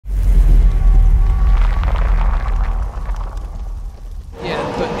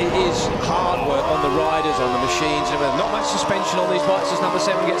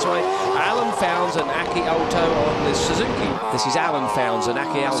This is Alan Founds and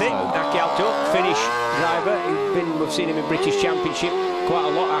Aki Aalto. Aki Aalto, Finnish driver. We've seen him in British Championship quite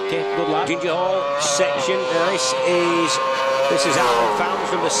a lot, Aki. Good lad. Ginger Hall section. This is Alan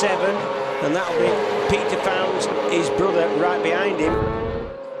Founds, number 7. And that'll be Peter Founds, his brother, right behind him.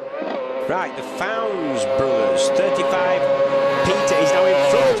 Right, the Founds brothers. 35. Peter is now in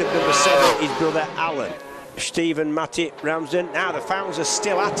front of number 7, his brother Alan. Stephen, Matty, Ramsden. Now the Founds are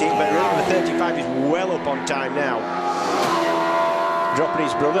still at it, but remember 35 is well up on time now. Dropping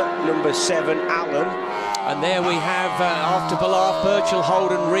his brother, number 7, Alan. And there we have, after Balaf, Birchall,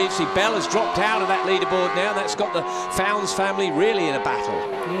 Holden, Reevesy. Bell has dropped out of that leaderboard now. That's got the Founds family really in a battle.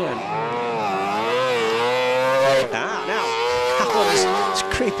 Yeah. Now, Alan's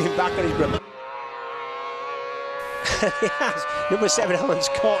creeping back on his brother. Yes, number 7, Alan's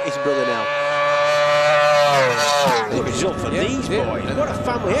caught his brother now. Good result for these boys. What a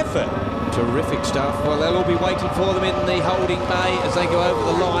family effort. Terrific stuff. Well, they'll all be waiting for them in the holding bay as they go over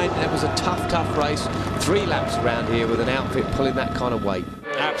the line. That was a tough race. 3 laps around here with an outfit pulling that kind of weight.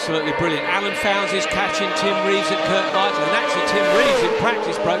 Absolutely brilliant. Alan Founds is catching Tim Reeves at Kirkmichael, and actually Tim Reeves in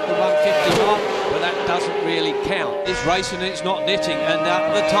practice broke the 1:59, but that doesn't really count. It's racing and it's not knitting, and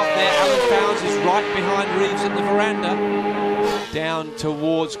up the top there, Alan Founds is right behind Reeves at the veranda, down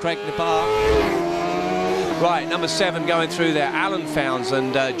towards Craig Nabar. Right, number 7 going through there, Alan Founds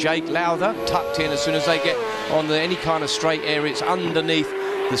and Jake Lowther tucked in as soon as they get on any kind of straight area. It's underneath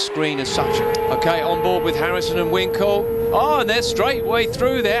the screen as such. Okay, on board with Harrison and Winkle. Oh, and they're straight way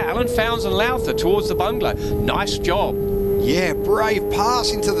through there. Alan Founds and Lowther towards the bungalow. Nice job. Yeah, brave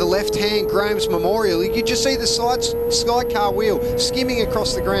pass into the left-hand Graham's Memorial. You could just see the sidecar wheel skimming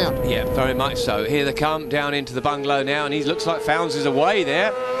across the ground. Yeah, very much so. Here they come down into the bungalow now, and he looks like Founds is away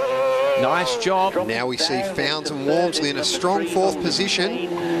there. Nice job. Now we see Founds and Walmsley in a strong 4th position.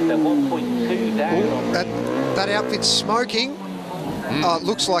 Ooh, that outfit's smoking.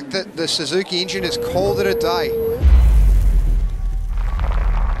 Looks like the Suzuki engine has called it a day.